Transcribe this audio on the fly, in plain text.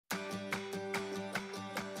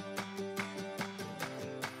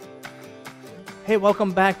Hey,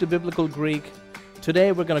 welcome back to Biblical Greek.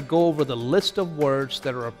 Today we're going to go over the list of words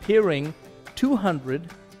that are appearing 200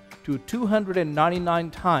 to 299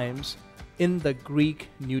 times in the Greek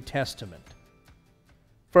New Testament.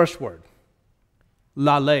 First word,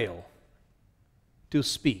 laleo, to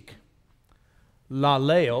speak.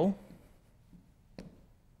 Laleo,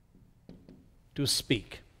 to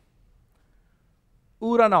speak.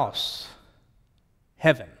 Uranos,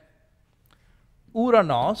 heaven.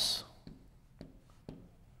 Uranos,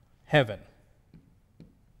 heaven.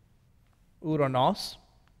 Uranos,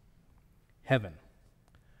 heaven.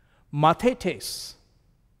 Mathetes,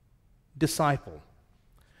 disciple.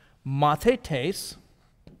 Mathetes,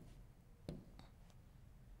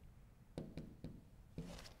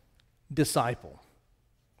 disciple.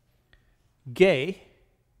 Gay,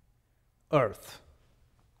 earth.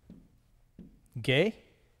 Gay,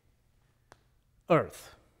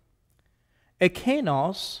 earth.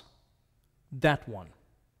 Ekenos, that one.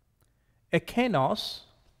 Ekenos,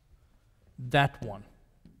 that one.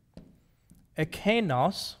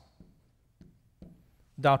 Ekenos,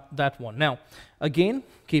 that one. Now, again,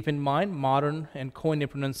 keep in mind, modern and Koine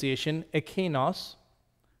pronunciation, ekenos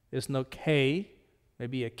is no K,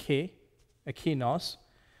 maybe a K, ekenos,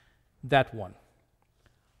 that one.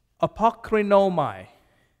 Apokrinomai,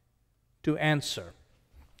 to answer.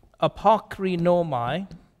 Apokrinomai,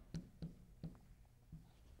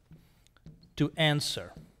 to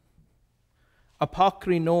answer.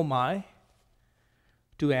 Apokrinomai,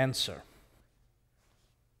 to answer.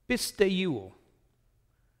 Pisteuo,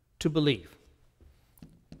 to believe.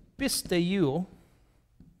 Pisteuo,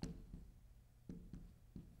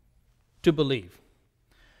 to believe.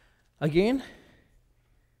 Again,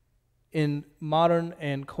 in modern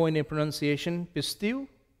and Koine pronunciation, pisteu,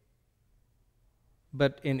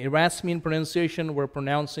 but in Erasmian pronunciation, we're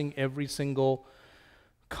pronouncing every single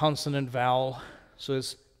consonant vowel, so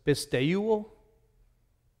it's pisteuo,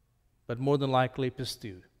 but more than likely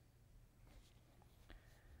pisteu.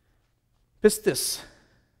 Pistis,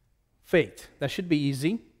 faith. That should be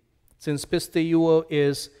easy, since pisteuo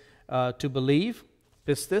is to believe.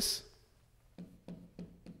 Pistis,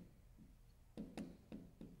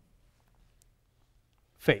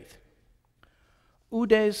 faith.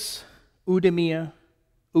 Udes, udemia,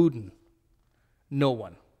 uden, no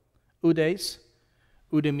one. Udes,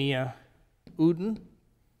 udemia, uden,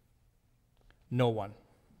 no one.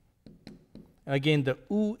 And again, the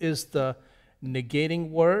u is the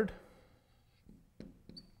negating word.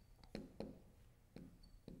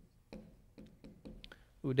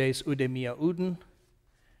 Udes, udemia, uden,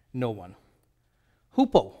 no one.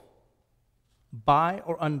 Hupo, by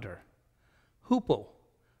or under. Hupo,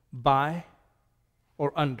 by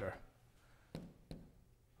or under.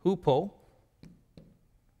 Hupo,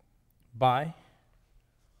 by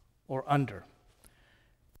or under.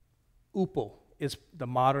 Upo is the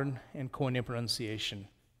modern and Koine pronunciation.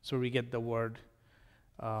 So we get the word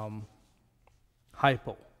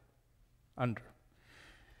hypo, under.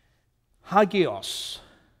 Hagios,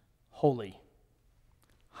 holy.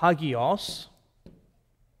 Hagios,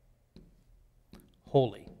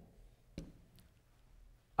 holy.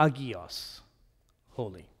 Agios,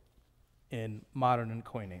 holy, in modern and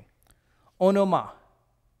Koine. Onoma,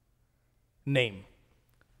 name.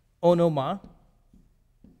 Onoma,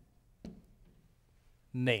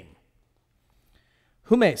 name.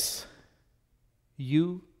 Humes,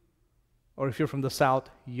 you, or if you're from the south,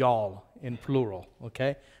 y'all in plural,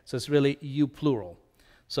 okay? So it's really you plural.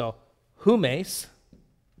 So humes,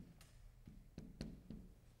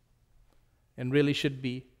 and really should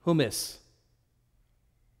be humis,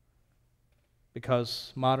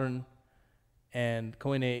 because modern and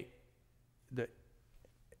Koine, the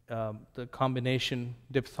combination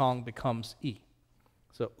diphthong becomes e.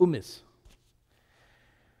 So umis.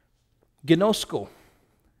 Ginosko,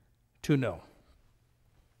 to know.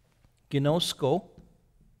 Ginosko,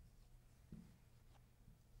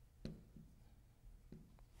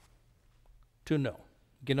 to know.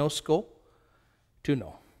 Ginosko, to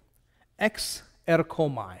know. Ex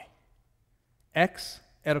erkomai. Ex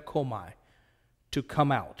erkomai, to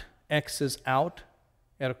come out. Ex is out,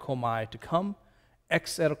 erkomai, to come.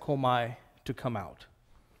 Ex erkomai, to come out.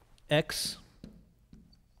 Ex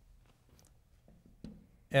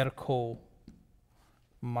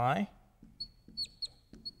erkomai,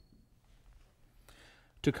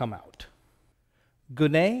 to come out.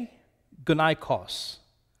 Gune, gunaikos,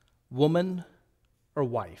 woman or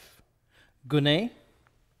wife. Gune,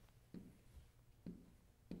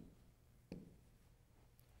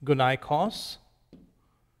 gunaikos,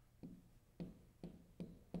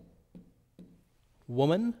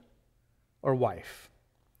 woman or wife.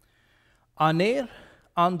 Aner,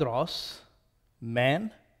 andros, man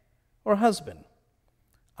or husband.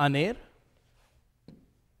 Aner,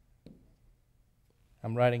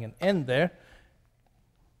 I'm writing an N there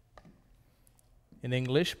in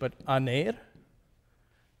English, but aner,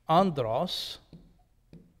 andros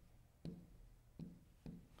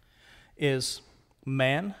is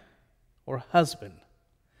man or husband.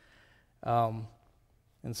 And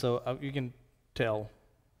so you can tell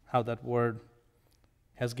how that word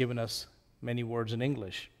has given us many words in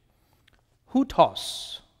English.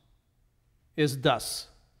 Hutos is thus.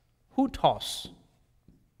 Hutos.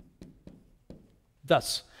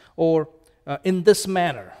 Thus. Or in this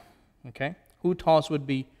manner. Okay? Hutos would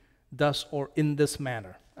be thus or in this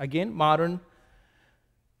manner. Again, modern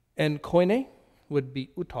and koine would be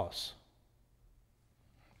utos.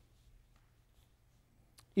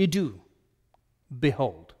 Idu,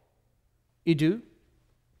 behold. Idu,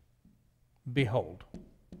 behold.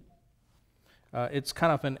 It's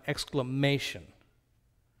kind of an exclamation,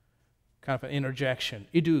 kind of an interjection.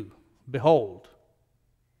 Idu, behold.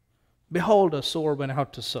 Behold, a sower went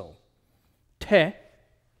out to sow. Te,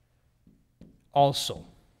 also.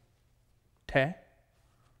 Te,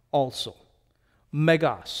 also.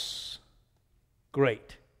 Megas,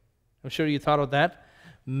 great. I'm sure you thought of that.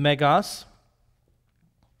 Megas,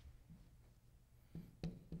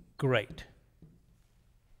 great.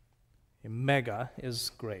 A mega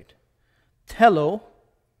is great. Telo,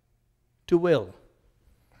 to will.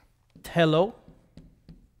 Telo,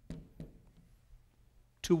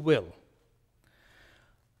 to will.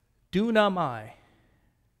 Dunamai,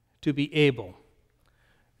 to be able.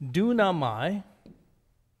 Dunamai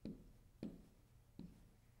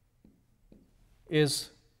is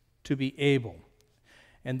to be able.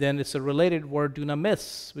 And then it's a related word,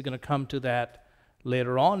 dunamis. We're going to come to that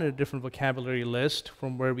later on in a different vocabulary list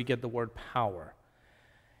from where we get the word power.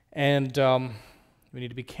 And we need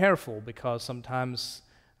to be careful because sometimes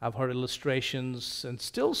I've heard illustrations, and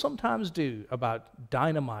still sometimes do, about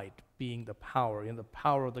dynamite being the power. And the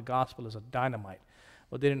power of the gospel is a dynamite.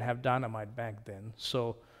 Well, they didn't have dynamite back then.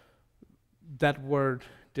 So that word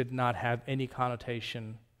did not have any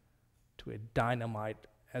connotation to a dynamite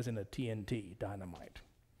as in a TNT, dynamite.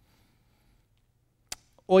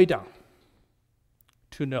 Oida,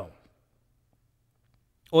 to know.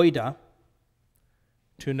 Oida,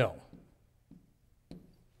 to know.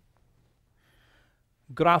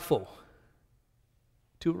 Grapho,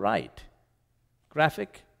 to write.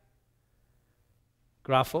 Graphic,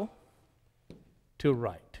 grapho, to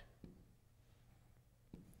write.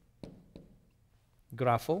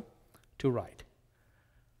 Grapho, to write.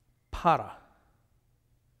 Para,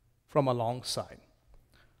 from alongside.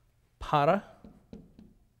 Para,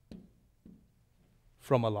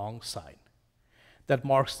 from alongside. That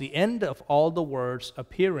marks the end of all the words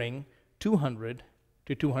appearing 200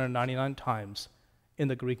 to 299 times in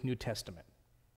the Greek New Testament.